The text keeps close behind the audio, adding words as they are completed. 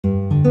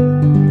Take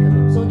a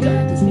look. So do you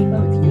have this paper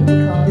with you?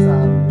 Because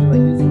we were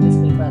using this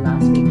paper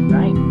last week,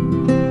 right?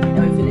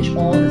 And we finished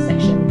all the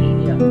section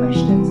A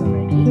questions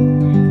already.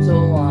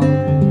 So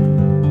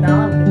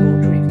now I'm going to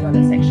go through with you on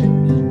the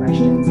section B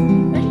questions.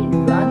 Actually, it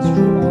runs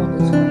through all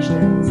those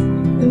questions.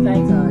 In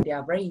fact, they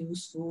are very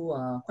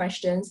useful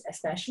questions,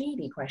 especially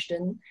the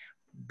question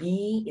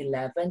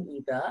B11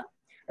 either,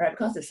 right?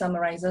 Because it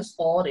summarizes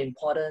all the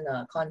important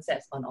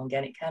concepts on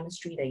organic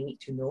chemistry that you need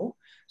to know.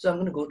 So I'm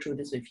going to go through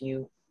this with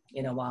you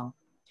in a while.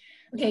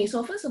 Okay,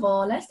 so first of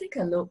all, let's take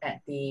a look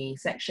at the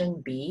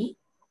section B.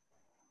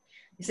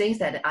 It says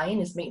that the iron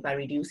is made by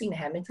reducing the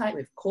hematite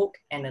with coke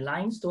and the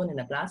limestone in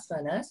a blast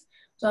furnace.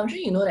 So I'm sure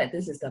you know that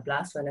this is the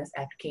blast furnace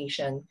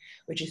application,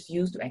 which is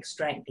used to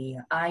extract the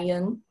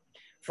iron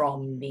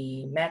from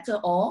the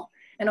metal ore.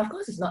 And of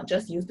course, it's not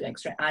just used to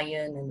extract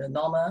iron in the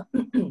normal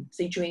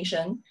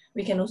situation.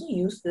 We can also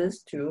use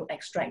this to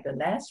extract the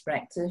less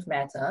reactive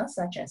matter,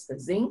 such as the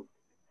zinc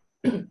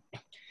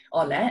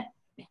or lead,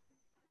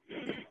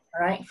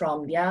 all right,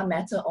 from their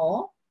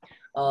metal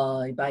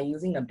ore by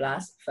using the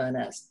blast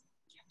furnace.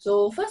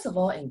 So first of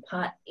all, in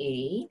part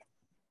A,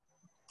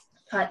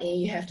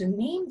 you have to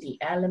name the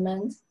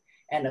element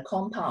and the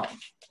compound.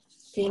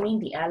 Naming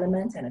the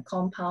element and the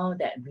compound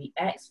that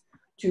reacts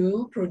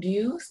to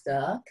produce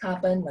the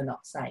carbon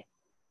monoxide.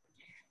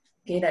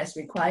 Okay, that's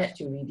required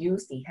to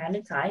reduce the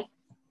hematite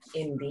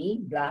in the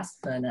blast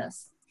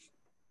furnace.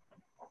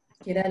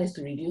 Okay, that is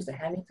to reduce the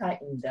hematite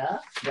in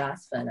the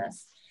blast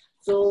furnace.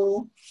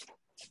 So,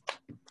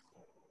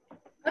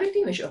 how do you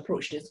think we should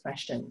approach this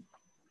question?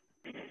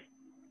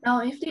 Now,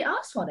 if they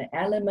ask for the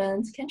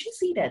elements, can't you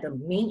see that the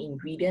main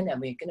ingredient that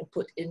we're going to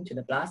put into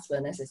the blast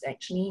furnace is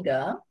actually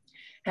the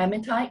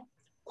hematite,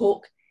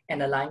 coke,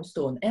 and the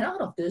limestone. And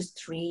out of these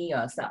three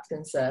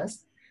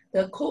substances,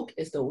 the coke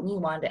is the only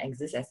one that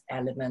exists as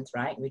element,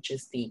 right? Which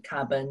is the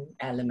carbon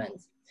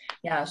element.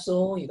 Yeah,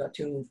 so you got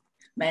to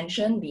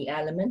mention the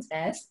elements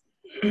as,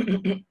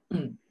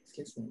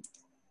 excuse me,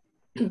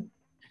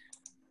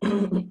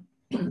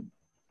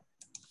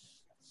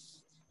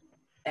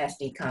 as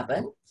the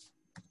carbon.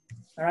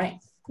 All right,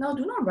 now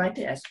do not write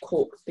it as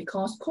coke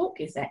because coke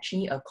is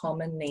actually a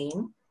common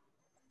name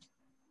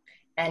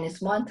and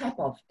it's one type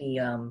of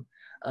the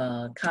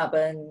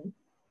carbon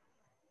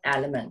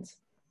element.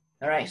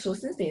 All right, so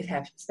since they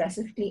have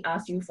specifically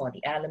asked you for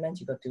the element,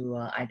 you got to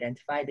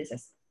identify this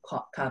as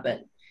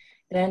carbon.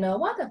 Then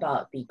what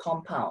about the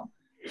compound?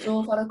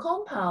 So for the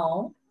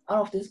compound,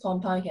 out of this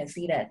compound, you can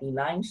see that the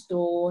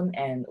limestone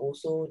and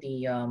also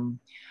the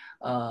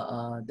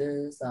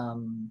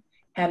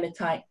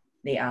hematite,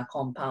 they are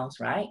compounds,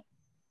 right?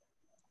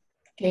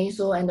 Okay,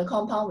 so and the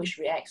compound which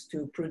reacts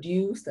to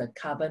produce the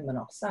carbon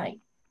monoxide.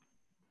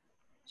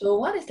 So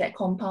what is that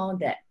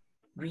compound that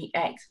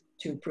reacts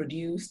to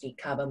produce the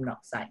carbon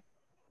monoxide?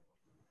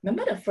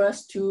 Remember the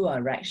first two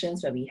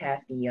reactions where we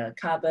have the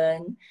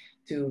carbon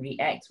to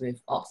react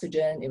with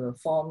oxygen, it will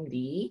form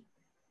the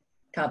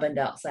carbon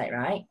dioxide,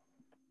 right?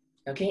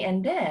 Okay,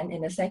 and then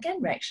in the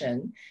second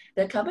reaction,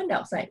 the carbon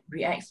dioxide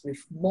reacts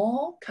with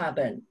more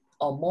carbon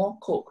or more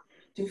coke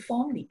to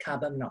form the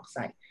carbon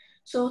monoxide.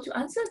 So to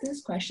answer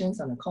these questions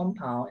on the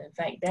compound, in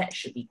fact, that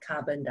should be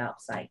carbon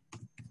dioxide.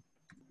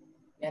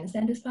 You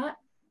understand this part?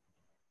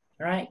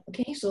 All right,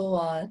 okay,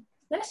 so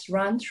let's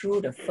run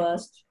through the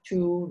first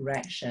two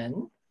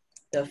reactions.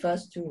 The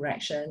first two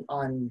reactions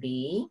on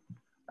the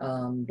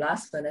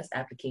blast furnace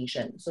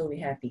application. So we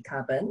have the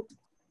carbon,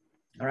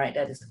 all right,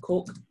 that is the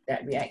coke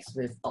that reacts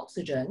with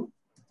oxygen,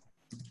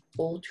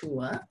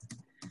 O2,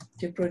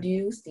 to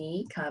produce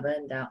the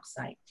carbon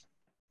dioxide.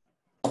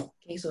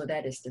 Okay, so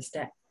that is the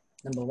step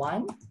number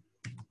one.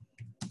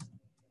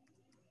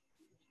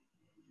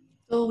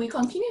 So we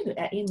continue to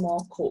add in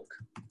more coke.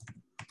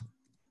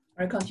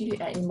 Or continue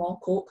to add in more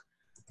coke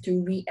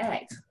to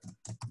react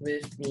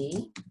with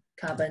the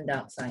carbon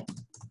dioxide.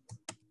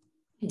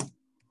 So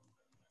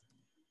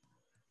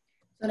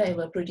that it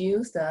will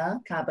produce the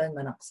carbon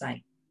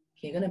monoxide.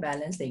 Okay, you're going to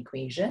balance the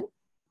equation.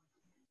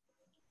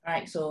 All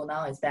right, so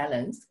now it's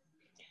balanced.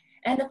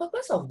 And the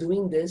purpose of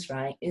doing this,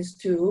 right, is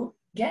to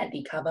get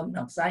the carbon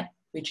monoxide,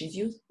 which is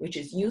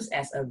used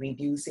as a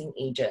reducing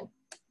agent.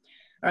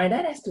 All right,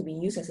 that has to be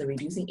used as a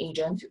reducing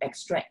agent to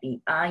extract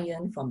the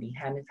iron from the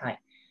hematite.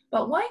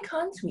 But why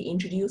can't we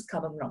introduce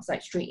carbon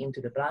monoxide straight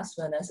into the blast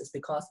furnace? Is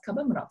because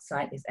carbon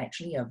monoxide is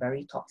actually a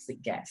very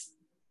toxic gas.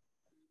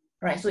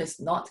 All right, so it's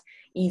not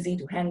easy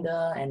to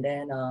handle, and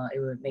then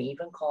it may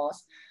even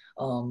cause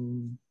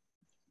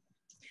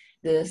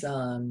this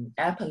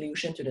air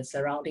pollution to the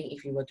surrounding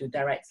if you were to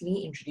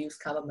directly introduce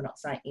carbon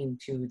monoxide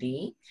into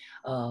the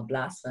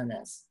blast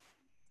furnace.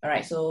 All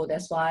right, so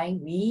that's why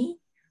we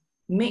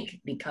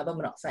make the carbon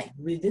monoxide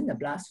within the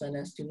blast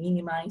furnace to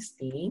minimize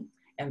the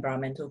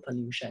environmental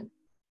pollution,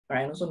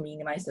 right? And also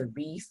minimize the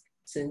risk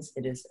since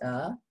it is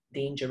a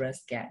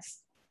dangerous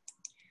gas.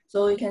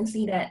 So you can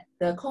see that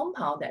the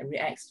compound that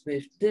reacts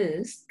with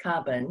this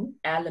carbon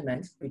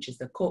element, which is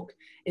the coke,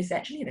 is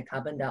actually the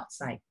carbon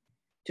dioxide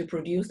to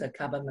produce the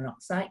carbon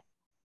monoxide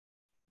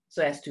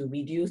so as to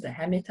reduce the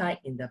hematite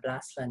in the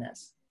blast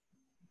furnace.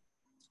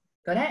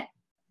 Got it?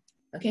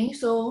 Okay,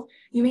 so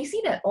you may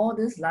see that all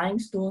these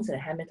limestones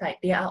and hematite,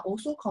 they are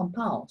also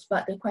compounds,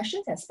 but the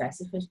question has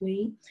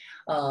specifically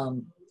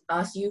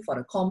asked you for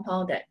the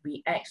compound that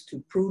reacts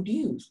to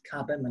produce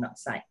carbon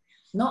monoxide,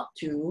 not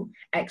to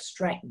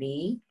extract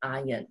the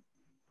iron.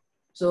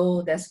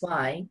 So that's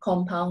why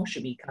compound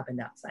should be carbon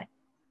dioxide.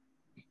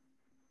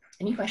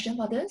 Any question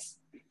for this?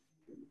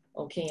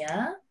 Okay,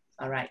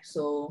 all right,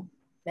 so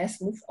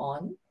let's move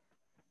on.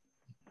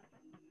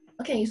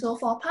 Okay, so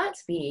for part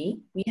B,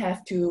 we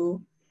have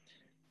to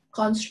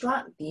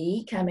construct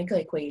the chemical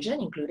equation,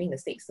 including the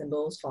state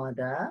symbols for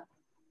the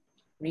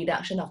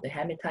reduction of the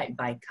hematite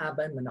by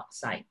carbon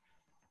monoxide.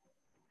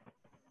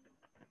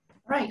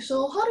 Right,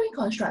 so how do we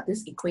construct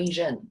this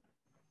equation,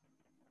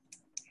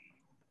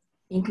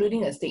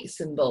 including the state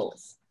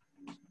symbols?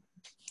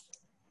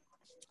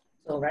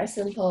 So very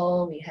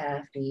simple, we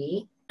have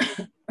the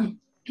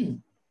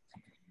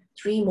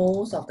 3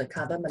 moles of the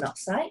carbon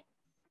monoxide,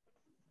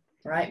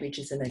 right, which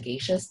is in a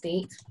gaseous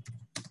state,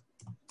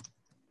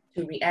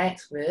 to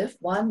react with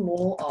 1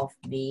 mole of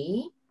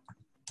the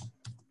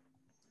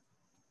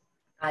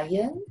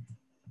iron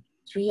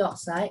 3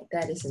 oxide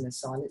that is in a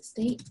solid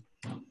state.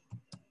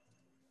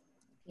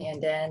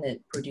 And then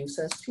it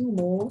produces 2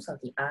 moles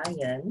of the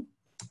iron.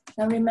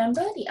 Now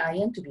remember, the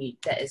iron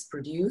that is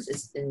produced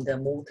is in the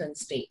molten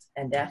state,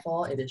 and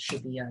therefore it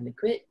should be a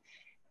liquid.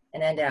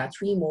 And then there are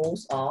 3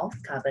 moles of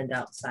carbon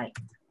dioxide,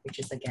 which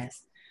is a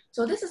gas.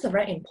 So this is a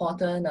very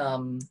important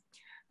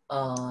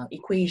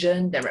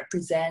equation that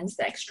represents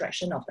the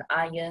extraction of the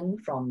iron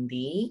from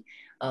the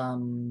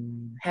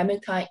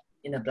hematite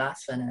in the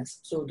blast furnace.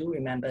 So do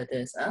remember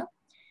this.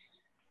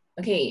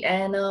 Okay,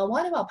 and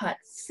what about part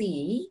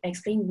C?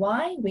 Explain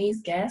why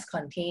waste gas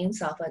contains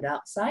sulfur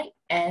dioxide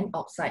and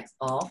oxides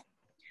of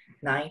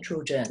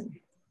nitrogen.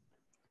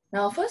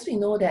 Now, first we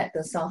know that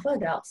the sulfur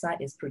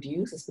dioxide is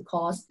produced is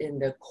because in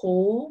the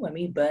coal, when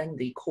we burn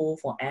the coal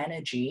for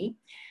energy,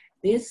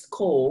 this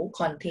coal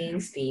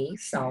contains the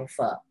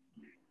sulfur.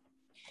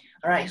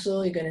 All right,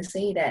 so you're going to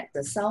say that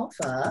the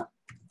sulfur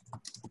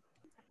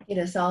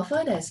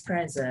that's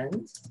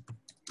present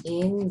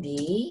in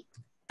the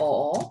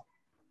ore,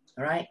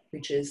 all right,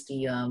 which is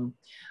the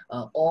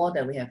ore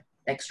that we have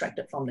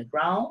extracted from the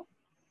ground,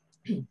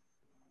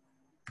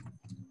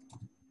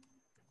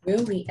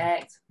 will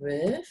react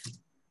with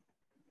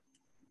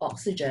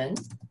oxygen,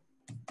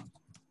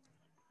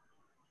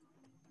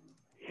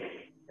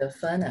 the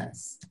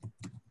furnace,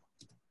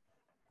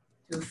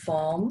 to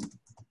form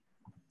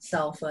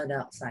sulfur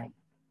dioxide.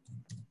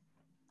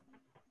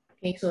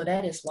 Okay, so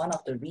that is one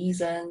of the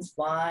reasons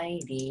why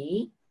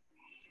the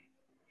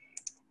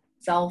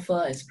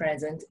sulfur is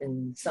present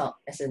in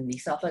as in the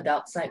sulfur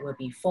dioxide will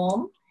be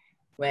formed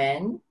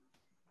when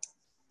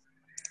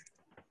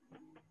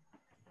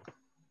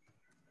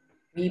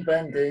we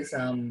burn this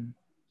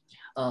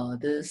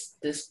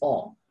this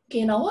ore.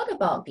 Okay, now what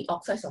about the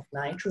oxides of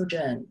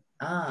nitrogen?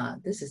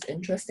 This is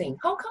interesting.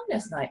 How come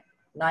there's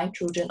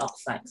nitrogen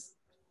oxides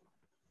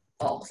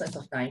or oxides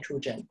of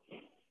nitrogen?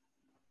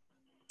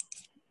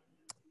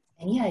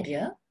 Any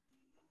idea?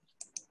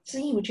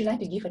 See, would you like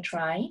to give a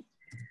try?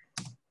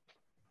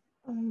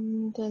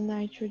 The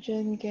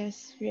nitrogen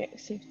gas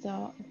reacts with the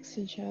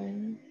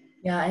oxygen.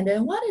 Yeah, and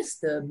then what is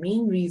the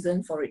main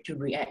reason for it to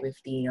react with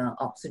the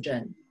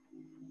oxygen?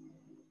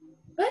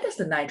 Where does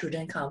the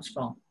nitrogen comes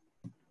from?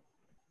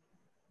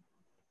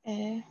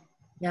 Air.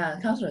 Yeah,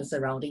 it comes from the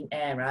surrounding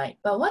air, right?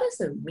 But what is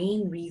the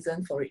main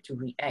reason for it to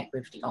react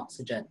with the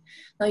oxygen?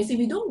 Now, you see,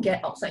 we don't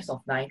get oxides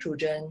of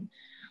nitrogen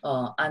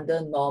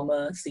under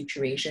normal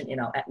situation in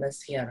our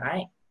atmosphere,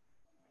 right?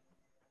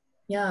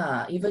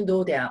 Yeah, even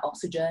though there are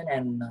oxygen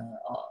and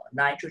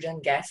nitrogen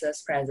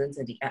gases present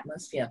in the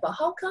atmosphere. But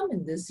how come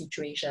in this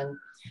situation,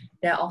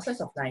 there are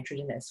oxides of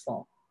nitrogen that's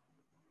formed?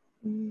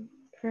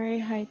 Very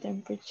high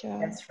temperature.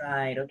 That's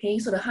right. Okay,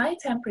 so the high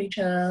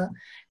temperature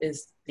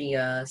is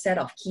the set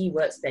of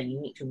keywords that you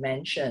need to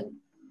mention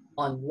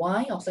on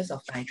why oxides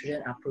of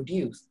nitrogen are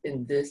produced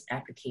in this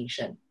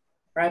application,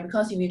 right?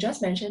 Because if you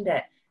just mention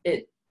that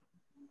it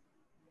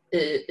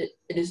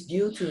is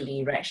due to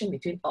the reaction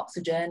between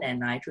oxygen and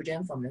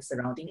nitrogen from the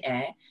surrounding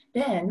air,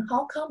 then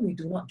how come we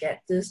do not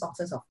get this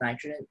oxides of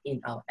nitrogen in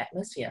our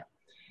atmosphere?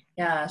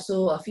 Yeah,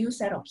 so a few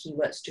set of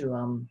keywords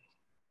to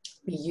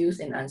be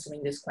used in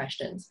answering these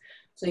questions.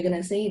 So you're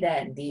going to say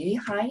that the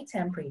high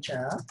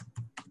temperature,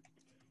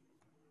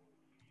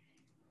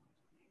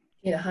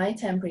 the high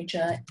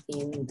temperature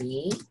in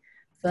the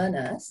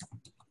furnace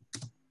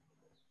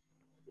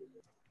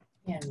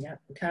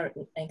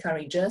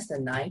encourages the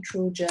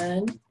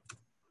nitrogen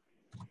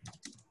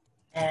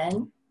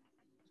and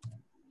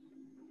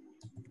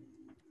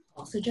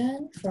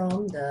oxygen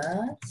from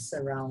the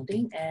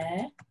surrounding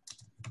air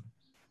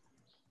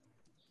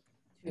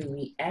to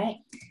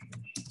react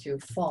to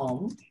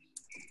form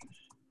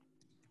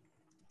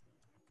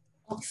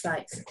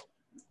oxides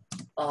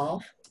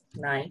of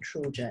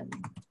nitrogen.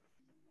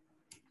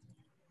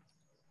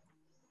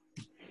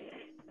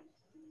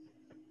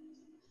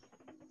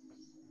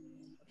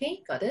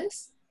 Okay, got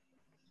this?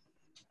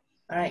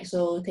 All right,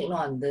 so take note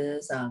on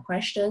these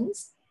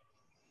questions.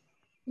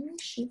 Let me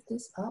shift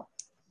this up.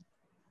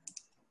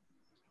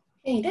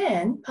 Okay,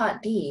 then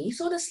part D.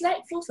 So the slag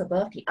flows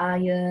above the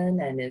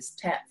iron and is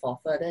tapped for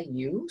further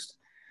use.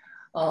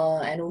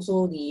 And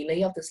also the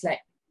layer of the slag,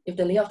 if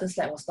the layer of the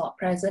slag was not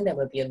present, there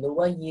will be a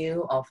lower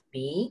yield of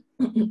the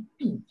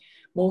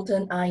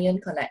molten iron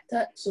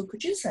collected. So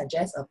could you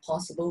suggest a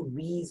possible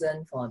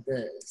reason for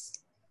this?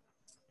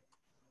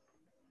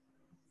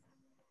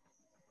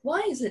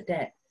 Why is it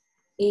that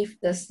if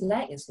the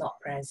slag is not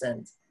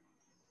present?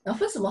 Now,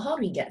 first of all, how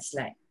do we get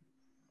slag?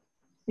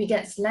 We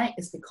get slag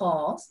is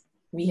because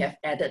we have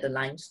added the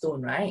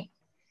limestone, right?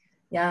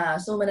 Yeah,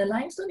 so when the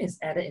limestone is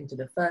added into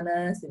the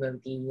furnace, it will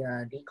be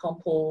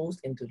decomposed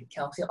into the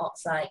calcium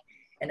oxide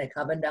and the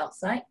carbon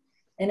dioxide.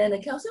 And then the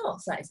calcium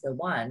oxide is the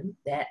one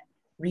that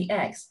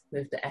reacts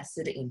with the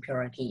acidic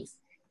impurities,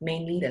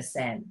 mainly the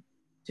sand,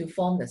 to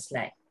form the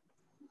slag.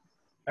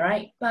 All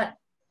right, but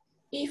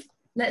if,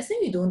 let's say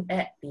we don't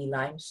add the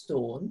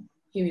limestone,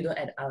 here we don't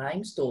add a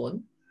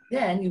limestone,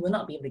 then we will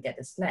not be able to get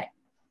the slag.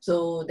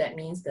 So that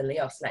means the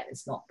layer of slag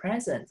is not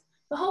present.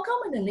 But how come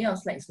when the layer of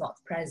slag is not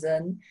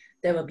present,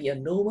 there will be a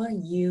lower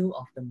yield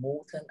of the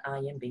molten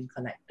iron being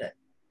collected?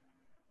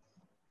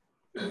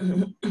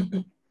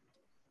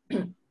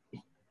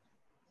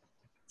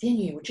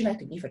 Jianyu, would you like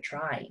to give a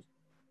try?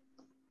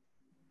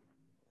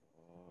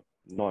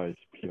 Not as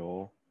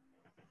pure.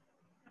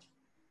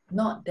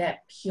 Not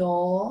that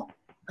pure.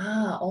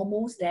 Ah,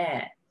 almost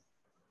there.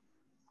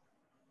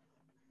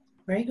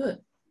 Very good.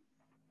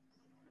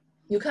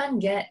 You can't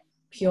get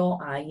pure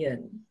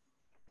iron.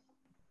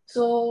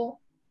 So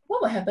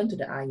what will happen to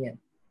the iron?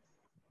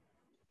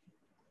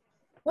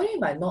 What do you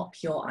mean by not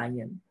pure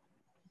iron?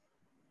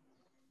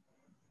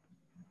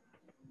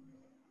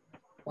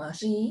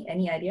 Shi,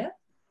 any idea?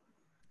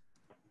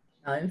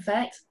 Now, in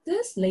fact,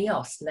 this layer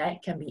of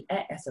slag can be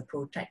added as a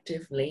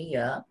protective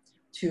layer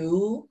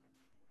to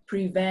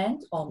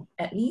prevent or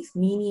at least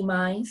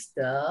minimize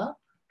the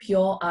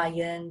pure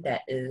iron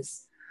that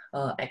is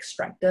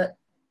extracted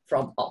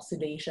from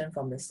oxidation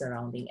from the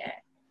surrounding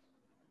air.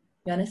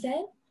 You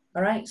understand?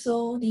 All right,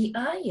 so the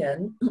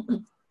iron,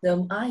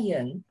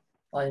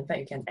 or in fact,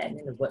 you can add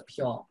in the word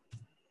pure.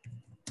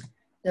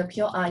 The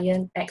pure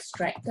iron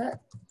extracted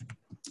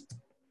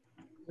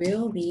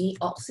will be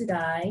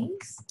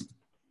oxidized.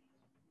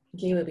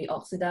 Okay, will be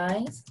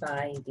oxidized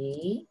by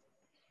the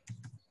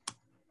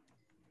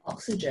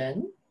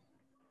oxygen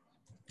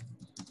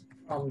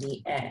from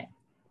the air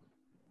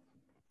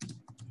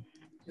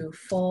to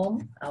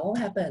form, what will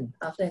happen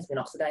after it's been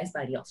oxidized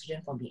by the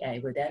oxygen from the air?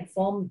 It will then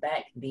form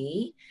back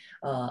the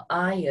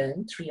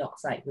iron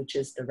trioxide, which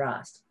is the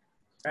rust,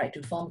 right?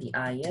 To form the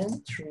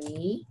iron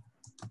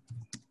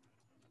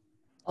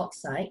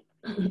trioxide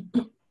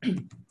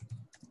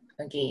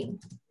again.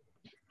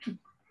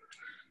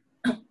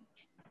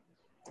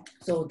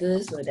 So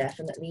this will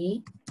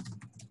definitely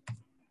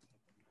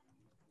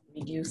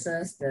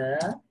reduces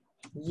the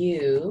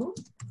yield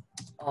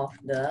of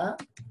the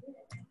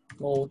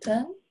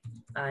molten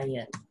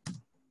iron.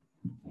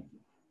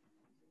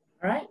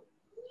 All right.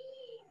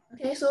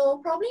 Okay, so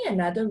probably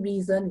another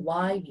reason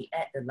why we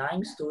add the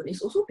limestone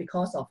is also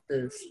because of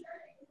this.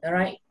 All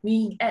right,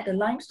 we add the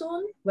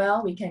limestone,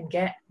 well, we can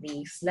get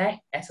the slag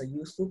as a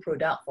useful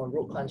product for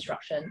road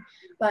construction.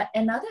 But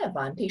another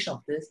advantage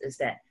of this is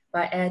that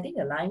by adding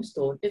the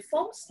limestone, it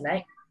forms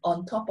slag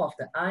on top of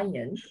the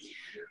iron,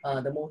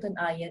 the molten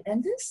iron,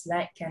 and this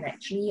slag can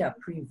actually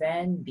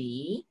prevent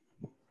the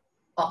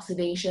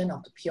oxidation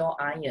of the pure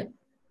iron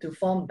to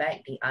form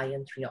back the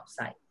iron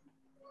trioxide.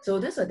 So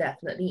this will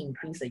definitely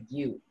increase the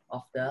yield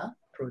of the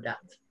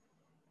product.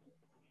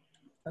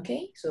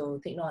 Okay, so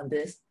take note on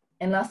this.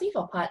 And lastly,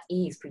 for part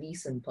E, is pretty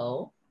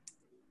simple.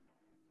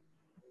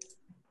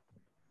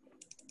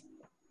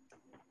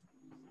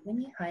 Let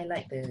me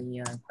highlight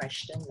the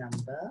question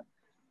number.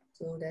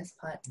 So that's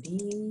part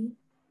D.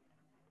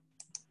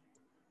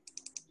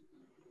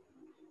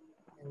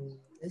 And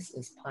this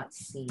is part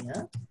C.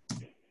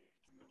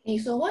 Okay,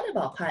 so what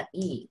about part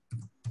E?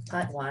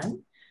 Part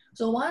 1.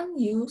 So one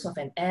use of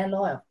an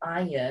alloy of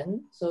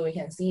iron. So we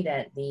can see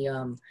that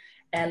the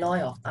alloy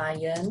of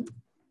iron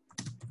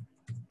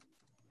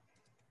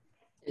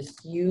is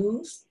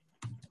used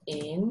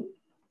in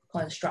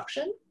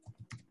construction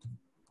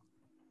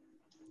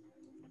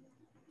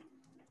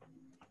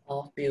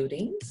of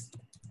buildings.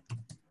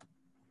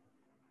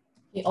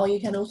 Okay, or you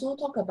can also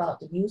talk about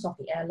the use of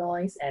the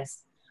alloys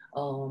as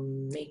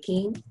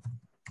making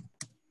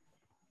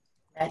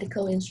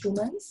medical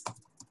instruments.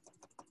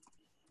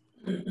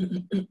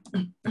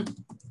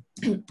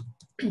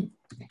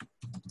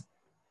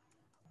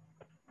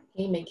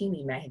 Okay, making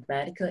the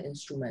medical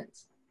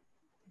instruments.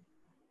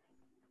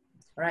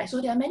 All right,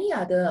 so there are many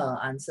other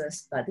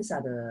answers, but these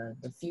are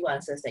the few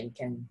answers that you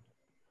can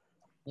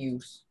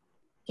use.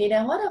 Okay,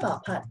 then what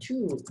about part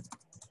 2?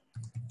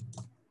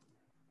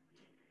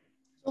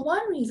 So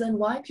one reason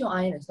why pure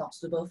iron is not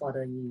suitable for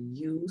the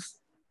use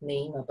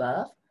name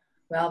above,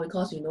 well,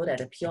 because you know that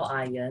the pure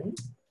iron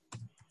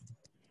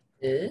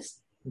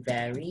is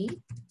very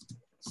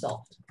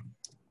soft.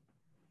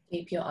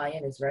 Okay, pure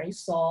iron is very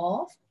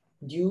soft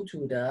due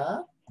to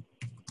the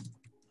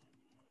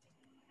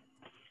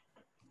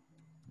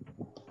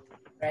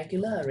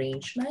regular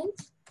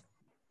arrangement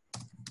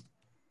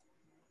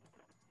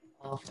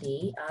of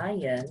the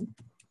iron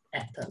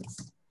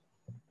atoms,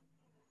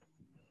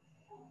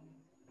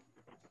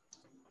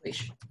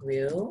 which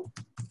will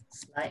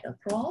slide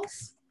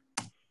across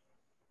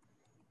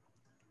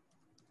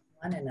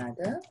one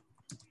another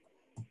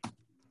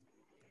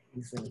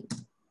easily.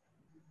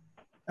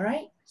 All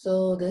right,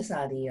 so this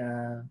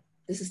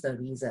is the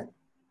reason.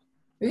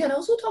 We can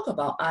also talk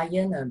about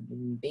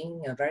iron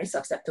being very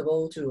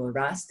susceptible to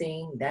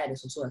rusting. That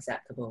is also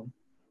acceptable.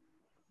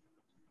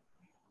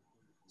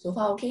 So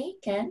far, okay,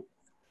 Ken?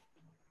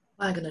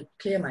 I'm gonna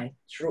clear my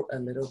throat a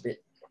little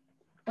bit.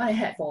 What I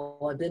had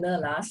for dinner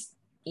last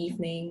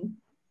evening,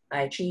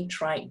 I actually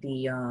tried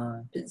the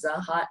Pizza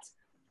Hut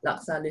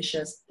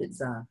Luxalicious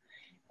pizza.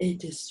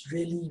 It is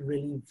really,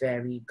 really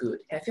very good.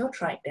 Have you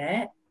tried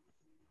that?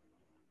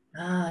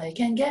 You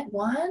can get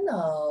one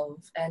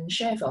and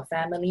share with your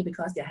family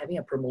because they're having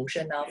a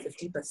promotion now,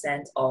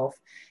 50% off.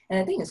 And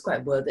I think it's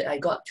quite worth it. I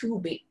got 2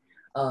 big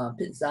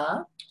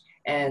pizza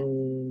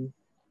and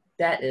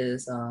that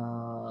is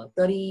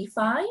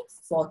 35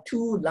 for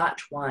 2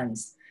 large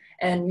ones.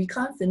 And we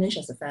can't finish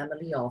as a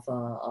family of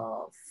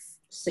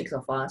 6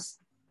 of us.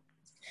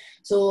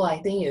 So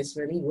I think it's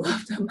really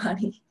worth the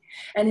money.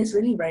 And it's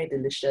really very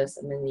delicious.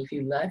 I mean, if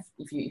you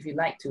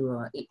like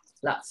to eat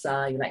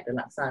laksa, you like the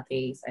laksa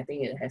taste, I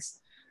think it has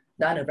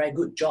done a very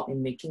good job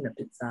in making the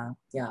pizza.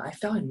 Yeah, I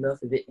fell in love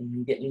with it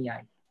immediately.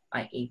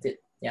 I ate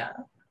it. Yeah.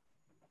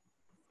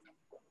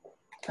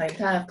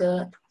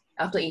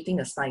 After eating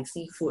the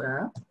spicy food,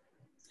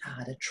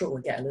 the throat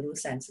will get a little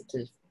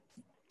sensitive.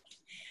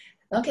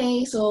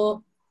 Okay,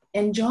 so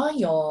enjoy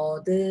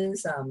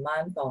this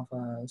month of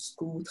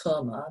school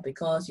term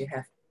because you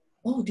have,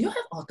 do you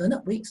have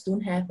alternate weeks?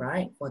 Don't have,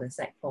 right, for the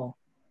Sec 4?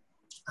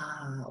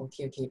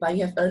 Okay. But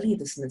you have early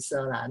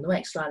dismissal, no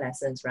extra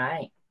lessons,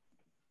 right?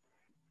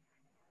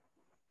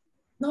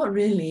 Not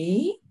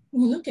really.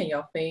 You look at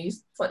your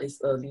face, what is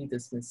early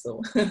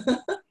dismissal?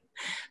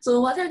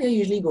 So what time do you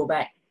usually go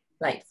back?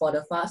 Like for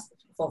the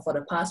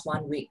past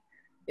 1 week,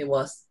 it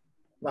was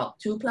about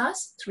 2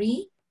 plus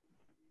 3.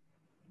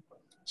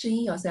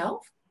 She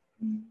yourself?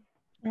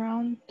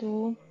 Around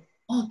 2.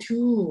 Oh,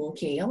 2.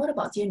 Okay. And what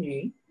about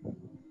Jianyu?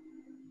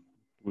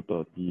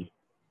 2:30.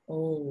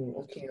 Oh,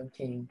 okay.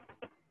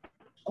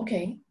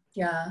 Okay.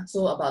 Yeah.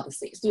 So about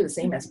still the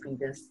same as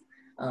previous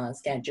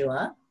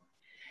schedule.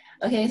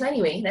 Okay. So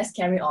anyway, let's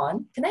carry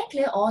on. Can I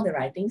clear all the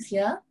writings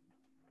here?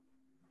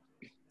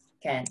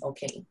 Can.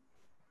 Okay.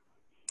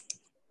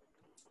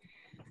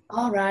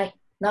 All right.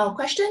 Now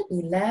question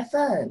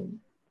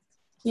 11.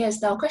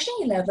 Yes, now question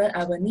 11,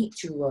 I will need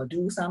to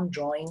do some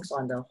drawings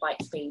on the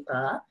white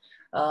paper.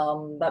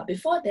 But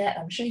before that,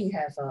 I'm sure you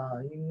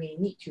may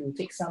need to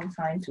take some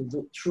time to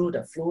look through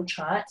the flow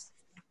chart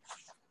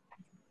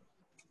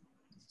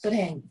so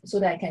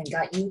that I can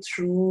guide you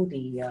through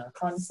the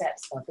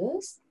concepts for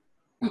this.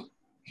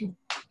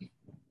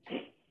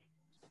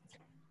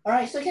 All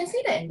right, so you can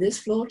see that in this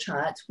flow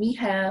chart, we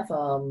have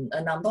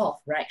a number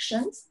of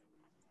reactions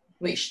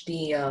which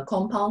the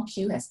compound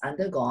Q has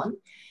undergone.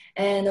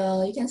 And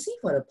you can see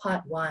for the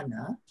part 1,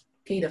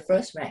 the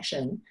first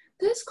reaction,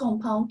 this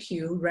compound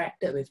Q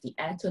reacted with the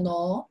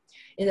ethanol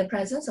in the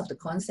presence of the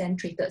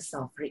concentrated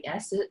sulfuric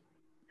acid,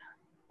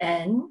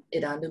 and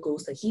it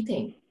undergoes the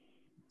heating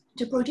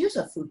to produce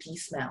a fruity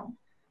smell.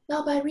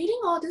 Now, by reading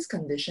all these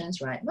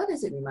conditions, right, what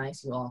does it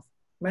remind you of?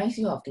 Reminds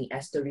you of the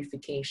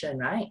esterification,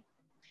 right?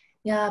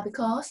 Yeah,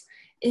 because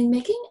in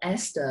making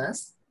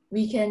esters,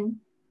 we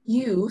can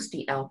use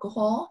the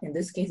alcohol, in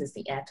this case it's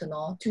the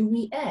ethanol, to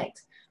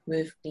react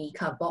with the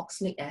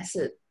carboxylic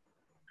acid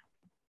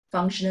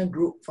functional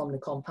group from the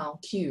compound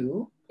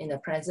Q in the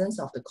presence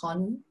of the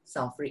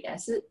con-sulfuric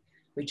acid,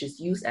 which is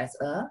used as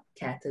a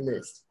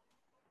catalyst,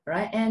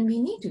 right? And we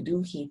need to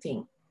do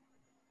heating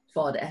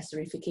for the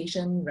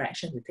esterification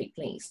reaction to take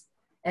place.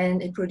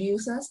 And it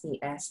produces the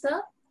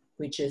ester,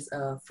 which is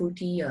a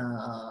fruity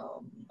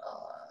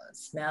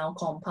smell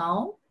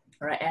compound.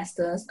 Right,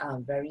 esters are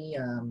very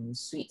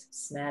sweet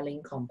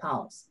smelling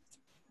compounds.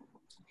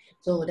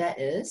 So that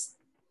is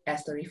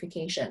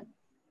esterification.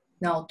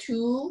 Now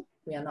 2,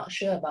 we are not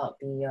sure about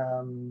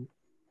the,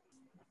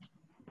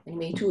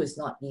 anyway 2 is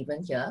not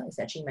given here. It's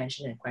actually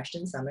mentioned in a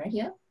question somewhere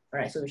here. All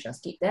right, so we shall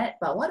skip that.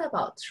 But what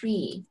about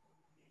 3?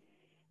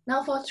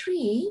 Now for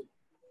 3,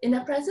 in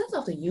the presence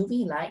of the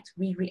UV light,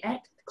 we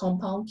react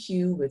compound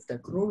Q with the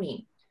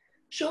chlorine.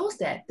 Shows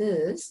that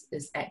this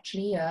is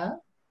actually a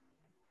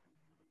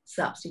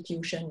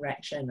substitution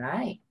reaction,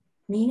 right?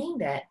 Meaning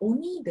that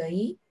only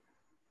the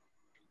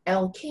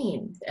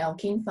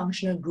alkane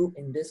functional group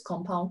in this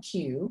compound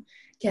Q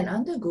can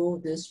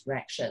undergo this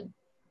reaction.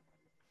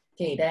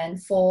 Okay, then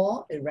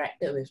 4, it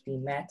reacted with the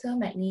metal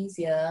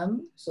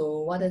magnesium. So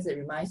what does it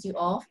remind you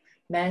of?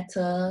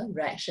 Metal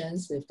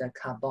reactions with the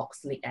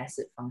carboxylic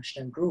acid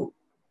functional group.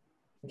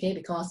 Okay,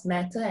 because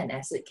metal and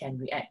acid can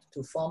react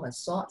to form a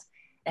salt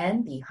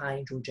and the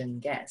hydrogen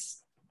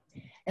gas.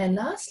 And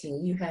lastly,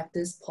 you have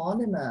this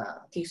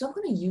polymer. Okay, so I'm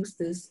going to use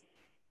these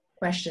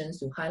questions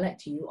to highlight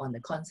to you on the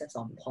concepts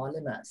of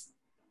polymers.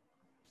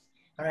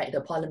 All right,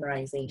 the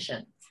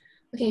polymerization.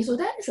 Okay, so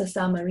that is a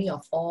summary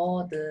of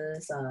all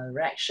these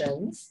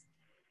reactions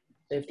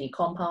with the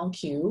compound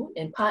Q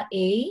in part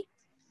A,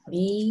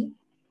 B,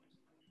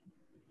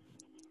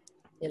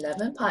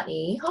 11, part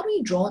A. How do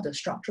we draw the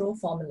structural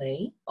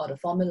formulae or the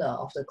formula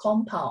of the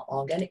compound,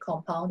 organic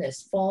compound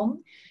that's formed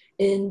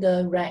in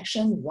the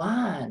reaction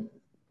 1?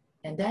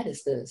 And that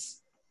is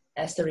this,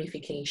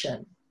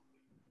 esterification.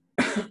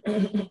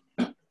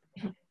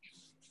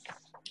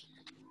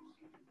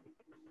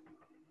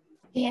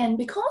 And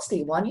because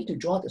they want you to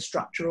draw the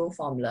structural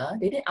formula,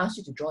 they didn't ask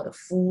you to draw the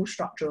full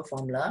structural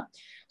formula.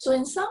 So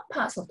in some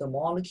parts of the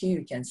molecule,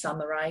 you can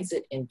summarize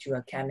it into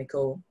a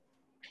chemical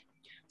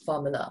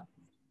formula.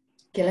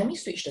 Okay, let me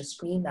switch the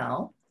screen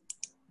now.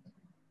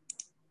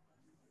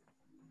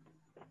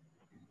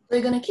 So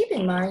you're going to keep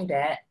in mind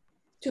that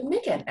to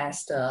make an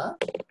ester,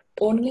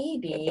 only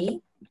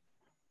the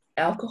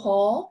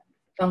alcohol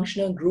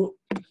functional group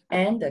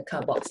and the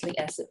carboxylic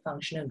acid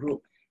functional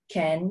group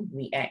can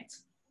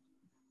react.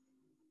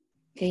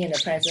 Okay, in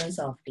the presence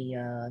of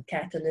the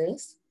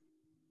catalyst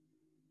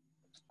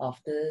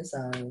of this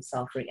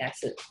sulfuric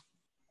acid.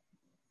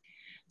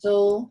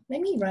 So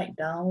let me write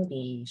down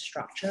the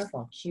structure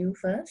for Q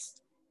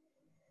first.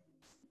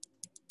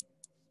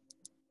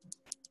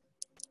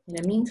 In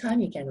the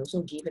meantime, you can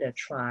also give it a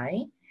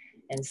try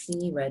and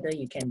see whether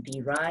you can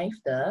derive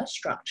the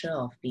structure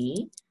of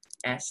the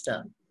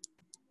ester.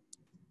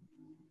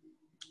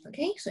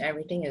 Okay, so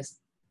everything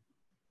is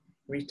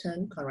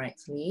written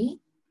correctly.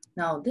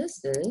 Now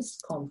this is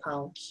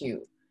compound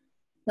Q.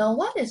 Now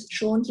what is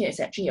shown here is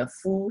actually a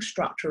full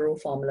structural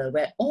formula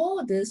where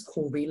all these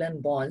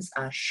covalent bonds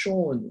are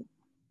shown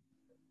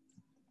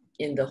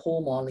in the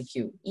whole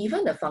molecule.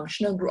 Even the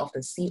functional group of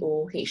the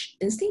COH,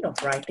 instead of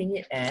writing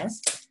it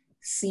as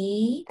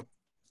C,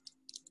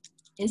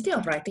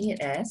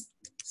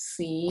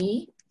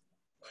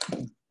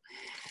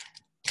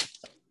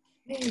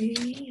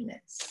 okay,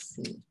 let's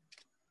see.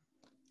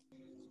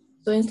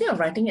 So instead of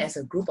writing it as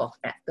a group of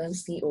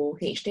atoms,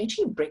 COH, they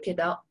actually break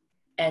it out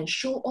and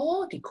show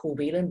all the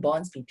covalent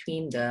bonds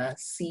between the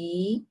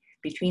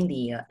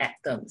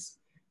atoms.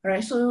 All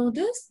right, so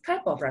this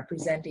type of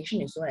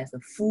representation is known as the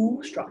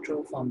full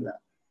structural formula.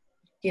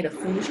 Okay, the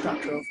full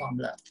structural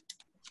formula.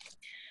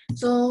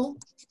 So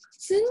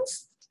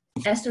since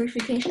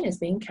esterification is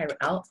being carried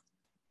out,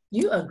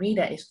 you agree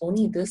that it's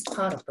only this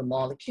part of the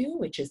molecule,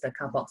 which is the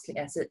carboxylic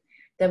acid,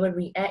 that will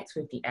react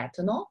with the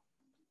ethanol.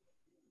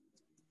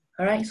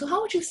 All right, so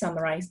how would you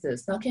summarize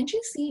this? Now, can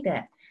you see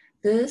that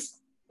this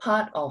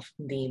part of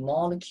the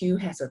molecule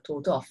has a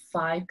total of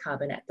 5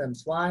 carbon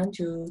atoms? 1,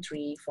 2,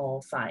 3,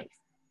 4, 5.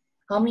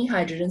 How many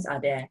hydrogens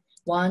are there?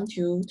 1,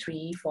 2,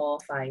 3, 4,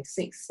 5,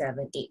 6,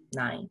 7, 8,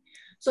 9.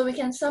 So we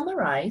can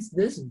summarize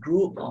this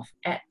group of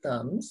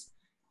atoms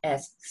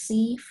as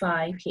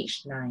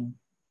C5H9.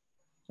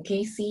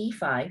 Okay,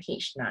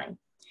 C5H9.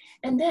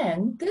 And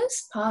then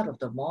this part of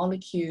the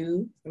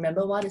molecule,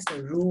 remember what is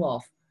the rule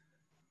of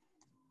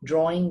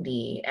drawing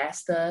the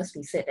esters?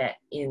 We said that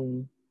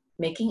in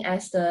making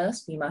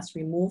esters, we must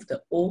remove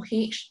the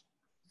OH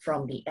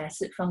from the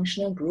acid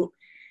functional group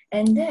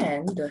and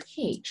then the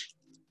H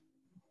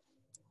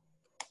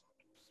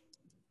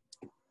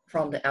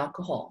from the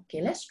alcohol.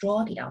 Okay, let's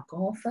draw the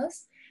alcohol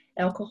first.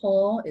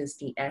 Alcohol is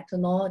the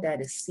ethanol,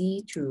 that is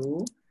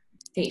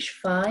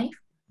C2H5OH.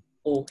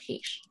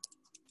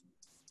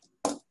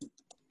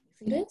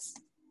 See this?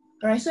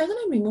 All right, so I'm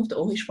going to remove the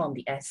OH from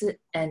the acid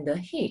and the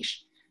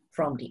H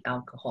from the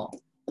alcohol.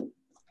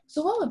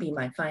 So what will be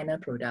my final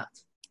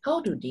product?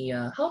 How does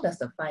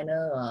the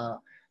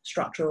final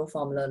structural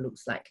formula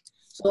looks like?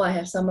 So I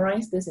have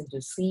summarized this into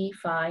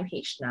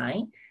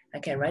C5H9. I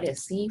can write it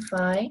as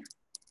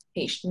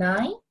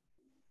C5H9.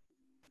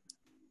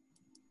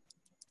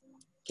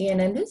 Okay, and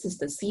then this is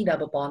the C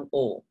double bond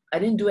O. I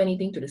didn't do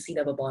anything to the C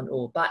double bond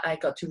O, but I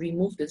got to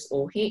remove this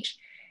OH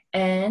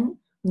and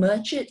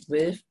merge it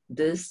with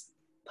this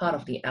part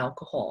of the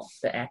alcohol,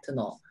 the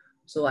ethanol.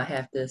 So I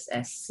have this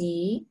as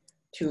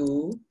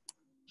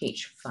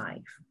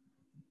C2H5.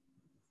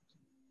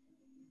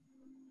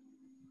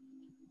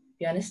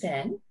 You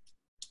understand?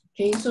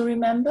 Okay, so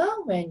remember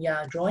when you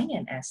are drawing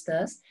an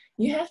esters,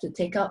 you have to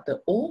take out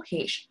the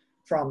OH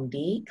from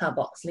the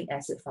carboxylic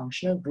acid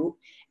functional group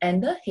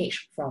and the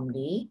H from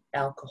the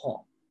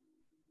alcohol.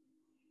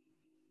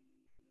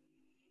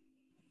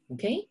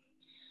 Okay,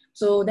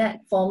 so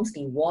that forms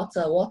the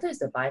water. Water is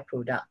the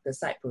byproduct, the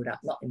side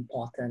product, not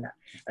important.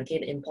 Okay,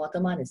 the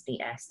important one is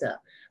the ester.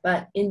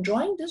 But in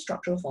drawing this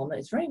structural formula,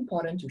 it's very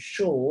important to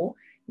show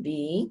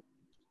the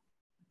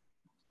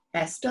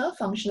ester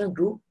functional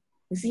group.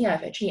 You see,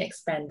 I've actually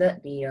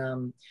expanded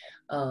the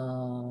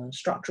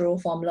structural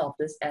formula of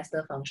this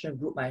ester functional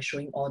group by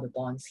showing all the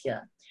bonds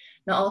here.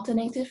 Now,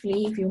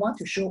 alternatively, if you want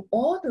to show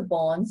all the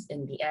bonds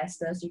in the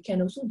esters, you can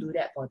also do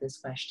that for these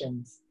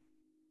questions.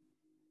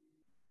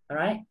 All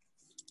right,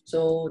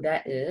 so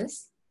that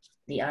is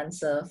the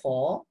answer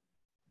for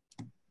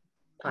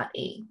part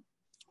A.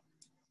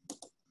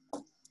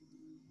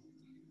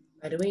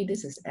 By the way,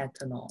 this is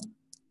ethanol.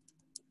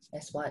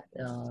 That's what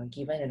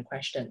given in the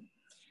question.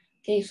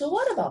 Okay, so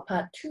what about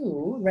part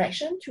 2?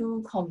 Reaction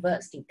 2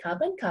 converts the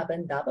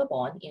carbon-carbon double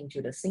bond into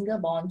the single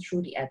bond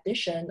through the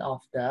addition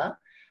of the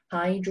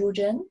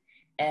hydrogen,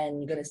 and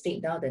you're going to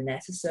state down the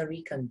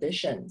necessary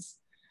conditions.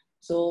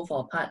 So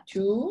for part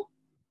 2,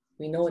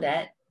 we know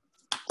that,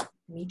 let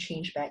me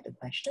change back the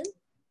question.